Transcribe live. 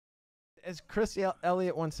as Chris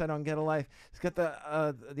Elliott once said on Get a Life, he's got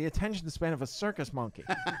the attention span of a circus monkey.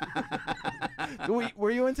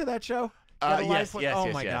 Were you into that show? Yes.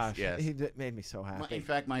 Oh my gosh, yes. he made me so happy. In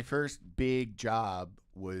fact, my first big job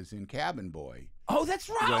was in Cabin Boy. Oh, that's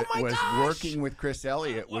right. Oh my was gosh. working with Chris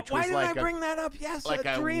Elliott, which Why was didn't like I bring that up? Yes, like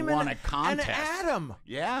a Dream won a contest. And Adam.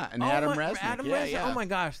 Yeah, and Adam Resnick. Adam yeah, Resnick. yeah. Oh my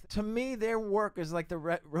gosh. To me, their work is like the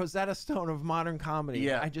Rosetta Stone of modern comedy.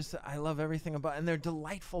 Yeah. I love everything about, and they're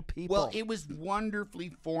delightful people. Well, it was wonderfully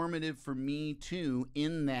formative for me too.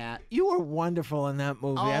 In that you were wonderful in that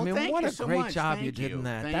movie. Oh, I mean, thank what you a so great much. job Thank you did in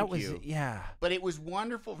that. Thank That was you. yeah. But it was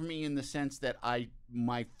wonderful for me in the sense that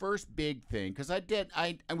my first big thing, because I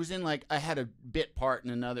was in I had a bit part in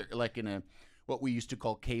another, like in a what we used to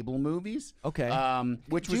call cable movies. Okay.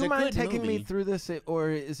 Which Do was you a mind good taking movie. me through this,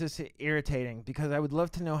 or is this irritating? Because I would love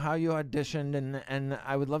to know how you auditioned, and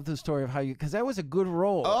I would love the story of how you, because that was a good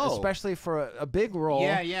role, especially for a big role.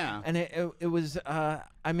 Yeah, yeah. And it was,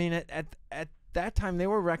 I mean, at that time they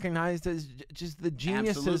were recognized as just the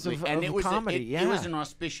geniuses of comedy. It was an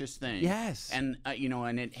auspicious thing. Yes. And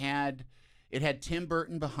and it had Tim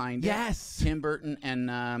Burton behind it. Yes. Tim Burton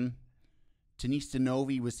and Denise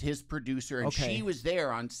DeNovi was his producer, and she was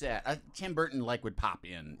there on set. Tim Burton would pop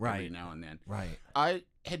in every now and then. Right. I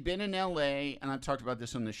had been in L.A., and I've talked about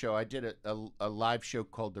this on the show. I did a live show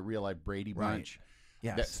called The Real Life Brady Bunch.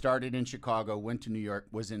 Yes. That started in Chicago, went to New York,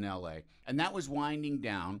 was in L.A., and that was winding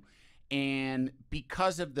down. And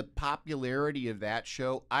because of the popularity of that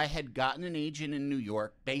show, I had gotten an agent in New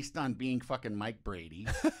York based on being fucking Mike Brady.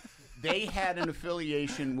 They had an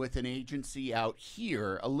affiliation with an agency out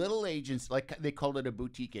here, a little agency, like they called it a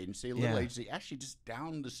boutique agency, a little agency, actually just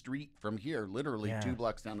down the street from here, literally 2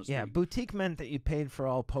 blocks down the street. Yeah, boutique meant that you paid for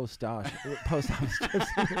all post office trips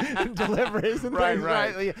and deliveries and things.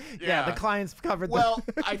 Right. Yeah, the clients covered. Well,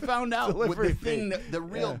 I found out delivery the thing, the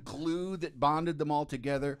real glue that bonded them all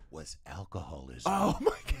together was alcoholism. Oh my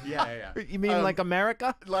God. Yeah. You mean like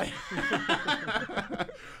America?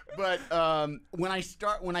 But when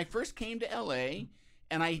I first came to LA,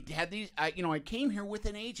 and I had these, I came here with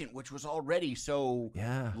an agent, which was already so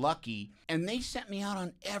lucky, and they sent me out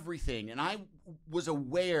on everything, and I was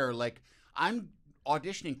aware, I'm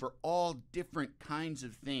auditioning for all different kinds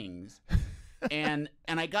of things, and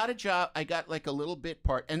I got a job. I got a little bit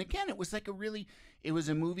part, and again, it was it was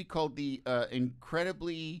a movie called The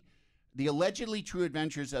Allegedly True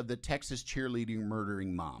Adventures of the Texas Cheerleading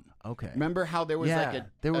Murdering Mom. Okay. Remember how there was a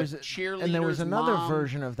cheerleader's and there was another mom?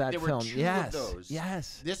 version of that there film. Were two yes. of those.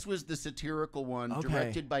 Yes. This was the satirical one,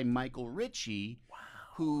 directed by Michael Ritchie,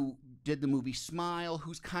 who did the movie Smile,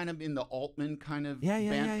 who's kind of in the Altman kind of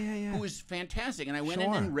band, who was fantastic. And I went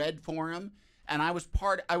in and read for him, and I was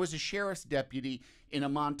a sheriff's deputy in a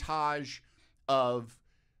montage of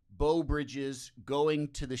Beau Bridges going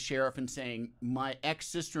to the sheriff and saying, my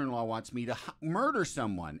ex-sister-in-law wants me to murder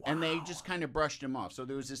someone. Wow. And they just kind of brushed him off. So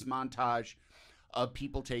there was this montage of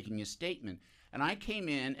people taking his statement. And I came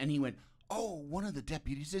in, and he went, oh, one of the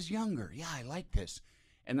deputies is younger. Yeah, I like this.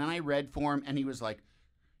 And then I read for him, and he's like,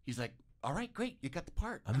 all right, great, you got the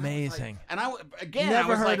part. Amazing. And I never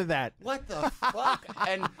was heard like, of that. What the fuck?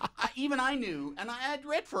 And I knew, and I had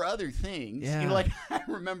read for other things. Yeah. I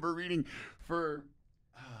remember reading for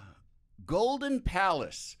Golden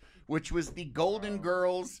Palace, which was the Golden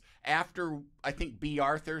Girls after, I think, B.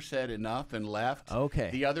 Arthur said enough and left.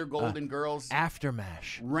 Okay. The other Golden Girls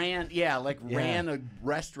Aftermash ran a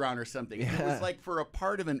restaurant or something. Yeah. It was for a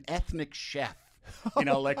part of an ethnic chef. I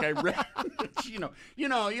read,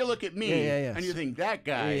 you look at me and you think that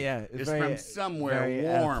guy is from somewhere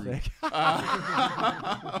warm.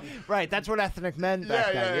 Right, that's what ethnic meant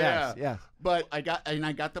back then. Yes. But I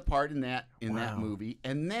got the part in that movie,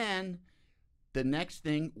 and then the next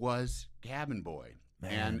thing was Cabin Boy.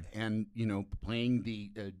 Man. And playing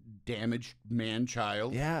the damaged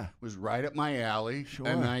man-child was right up my alley. Sure.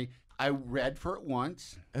 And I read for it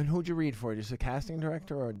once. And who'd you read for? Just a casting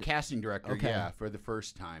director? Or casting director, for the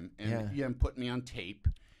first time. And put me on tape.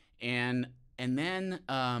 And then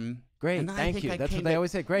great, and then thank you. That's what they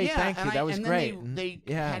always say. Great, thank you. That was great. They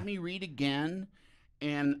had me read again,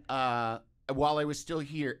 and while I was still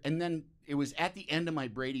here. And then it was at the end of my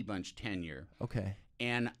Brady Bunch tenure. Okay.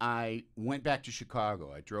 And I went back to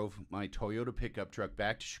Chicago. I drove my Toyota pickup truck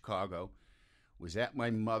back to Chicago. Was at my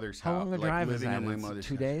mother's house. How long a drive is that? On my mother's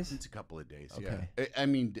 2 house. days? It's a couple of days. Okay. Yeah. I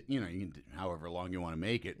mean, you can however long you want to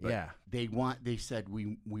make it. But yeah. They said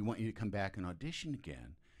we want you to come back and audition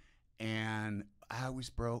again, and I was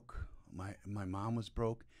broke. My mom was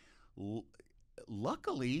broke.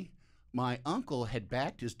 Luckily, my uncle had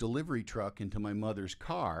backed his delivery truck into my mother's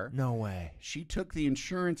car. No way. She took the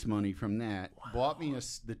insurance money from that, bought me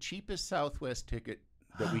the cheapest Southwest ticket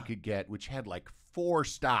that we could get, which had like 4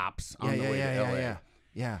 stops on the way to L.A.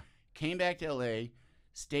 Yeah. Came back to L.A.,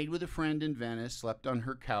 stayed with a friend in Venice, slept on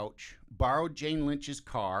her couch, borrowed Jane Lynch's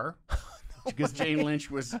car because Jane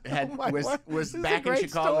Lynch was back in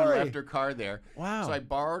Chicago and left her car there. Wow. So I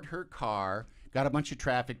borrowed her car, got a bunch of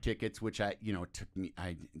traffic tickets, which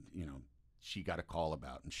she got a call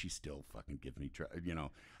about, and she still fucking gives me,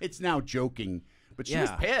 it's now joking, but she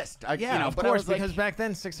was pissed. Of course, because back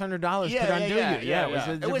then $600 could undo you. Yeah.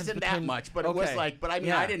 It wasn't that much, but it was like, but I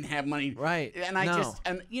mean, I didn't have money. Right. And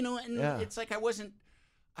it's like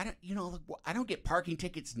I don't get parking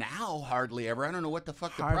tickets now hardly ever. I don't know what the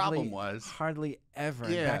fuck the problem was. Hardly ever.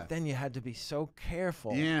 Yeah. Back then you had to be so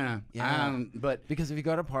careful. Yeah. But because if you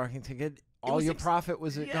got a parking ticket, all your profit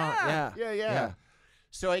was gone. Yeah.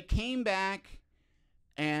 So I came back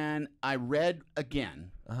and I read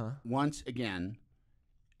again, once again.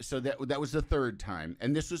 So that was the 3rd time,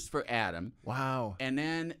 and this was for Adam. Wow. And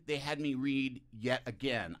then they had me read yet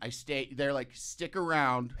again. I stayed. They're like, stick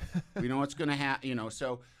around. We know what's gonna happen.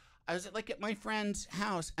 So I was at my friend's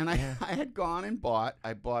house, and I had gone and bought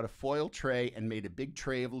a foil tray and made a big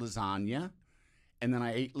tray of lasagna, and then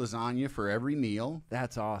I ate lasagna for every meal.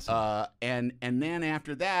 That's awesome. And then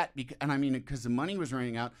after that, because the money was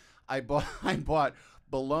running out, I bought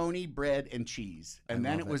bologna, bread, and cheese. And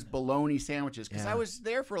then it was bologna sandwiches because I was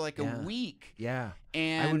there for like a week. Yeah.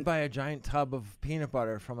 And I would buy a giant tub of peanut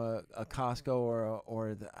butter from a Costco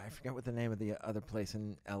or I forget what the name of the other place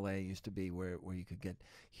in L.A. used to be where you could get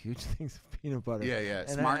huge things of peanut butter. Yeah. And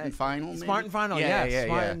Smart and Final, maybe? Smart and Final,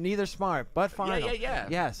 yeah. Neither smart, but final. Yeah.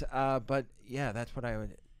 Yes, but yeah, that's what I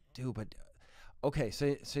would do. But okay, so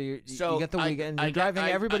you get the weekend. You're driving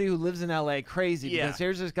everybody who lives in L.A. crazy because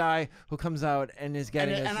here's this guy who comes out and is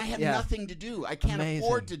getting and I have nothing to do. I can't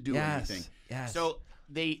afford to do anything. Yes. So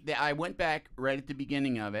I went back right at the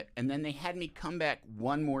beginning of it, and then they had me come back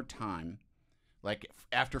one more time, like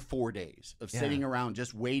after 4 days of sitting around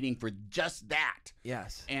just waiting for just that.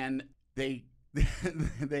 Yes. And they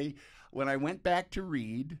when I went back to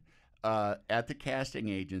read at the casting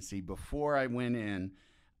agency, before I went in,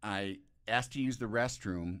 I asked to use the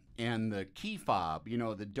restroom, and the key fob,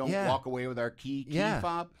 the don't walk away with our key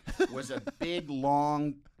fob, was a big,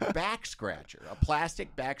 long back scratcher, a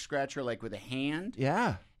plastic back scratcher, like with a hand.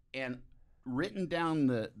 Yeah. And written down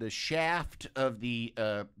the shaft of the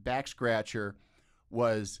back scratcher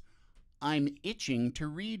was, "I'm itching to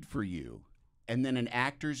read for you." And then an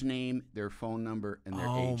actor's name, their phone number, and their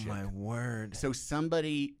agent. Oh, my word. So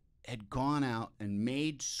somebody had gone out and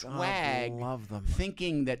made swag, love them,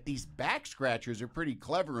 thinking that these back scratchers are pretty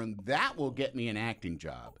clever and that will get me an acting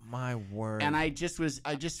job. My word. And I just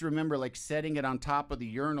remember like setting it on top of the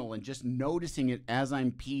urinal and just noticing it as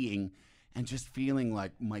I'm peeing and just feeling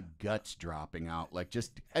like my guts dropping out, like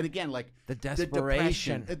and again, like the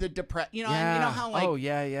desperation, you know how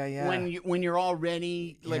like when you're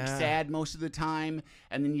already like sad most of the time,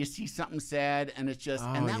 and then you see something sad and it's just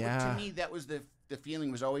to me that was the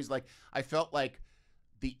feeling was always like I felt like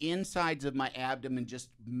the insides of my abdomen just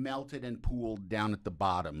melted and pooled down at the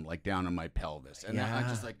bottom, like down on my pelvis, and I'm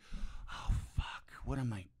just like, oh fuck, what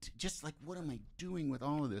am I doing with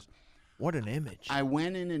all of this? What an image. I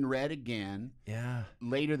went in and read again. Yeah.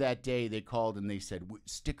 Later that day, they called and they said,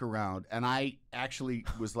 stick around. And I actually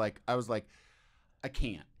was like, I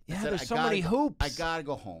can't. Yeah, there's so many hoops. I got to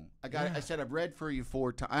go home. I said, I've read for you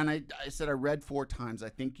 4 times. And I said, I read 4 times. I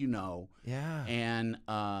think you know. Yeah. And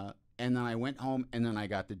then I went home and then I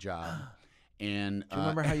got the job. And do you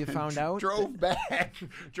remember how you found out? Drove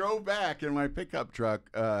back in my pickup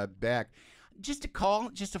truck back. Just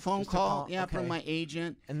a phone call, from my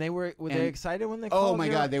agent. And were they excited when they called? Oh my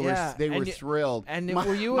God, they were thrilled. And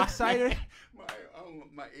were you excited?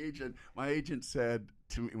 My agent said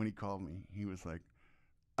to me when he called me, he was like,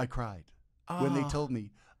 I cried. When they told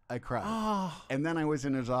me, I cried. And then I was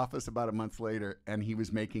in his office about a month later, and he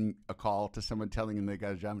was making a call to someone telling him they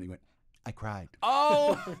got a job, and he went, I cried.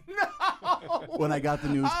 Oh, no. When I got the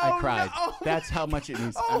news, I cried. No. That's how much it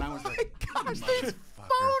means. Oh, and I was like, gosh, these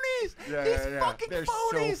phonies. These fucking They're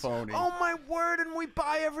phonies. so phony. Oh, my word, and we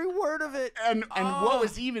buy every word of it. And what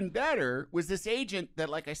was even better was this agent that,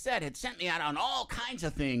 like I said, had sent me out on all kinds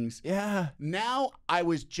of things. Yeah. Now I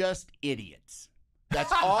was just idiots.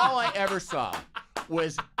 That's all I ever saw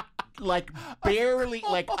was like barely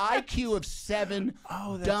like IQ of 7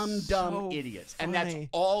 dumb idiots. Funny. And that's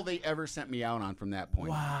all they ever sent me out on from that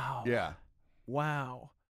point. Wow. Yeah.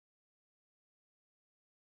 Wow.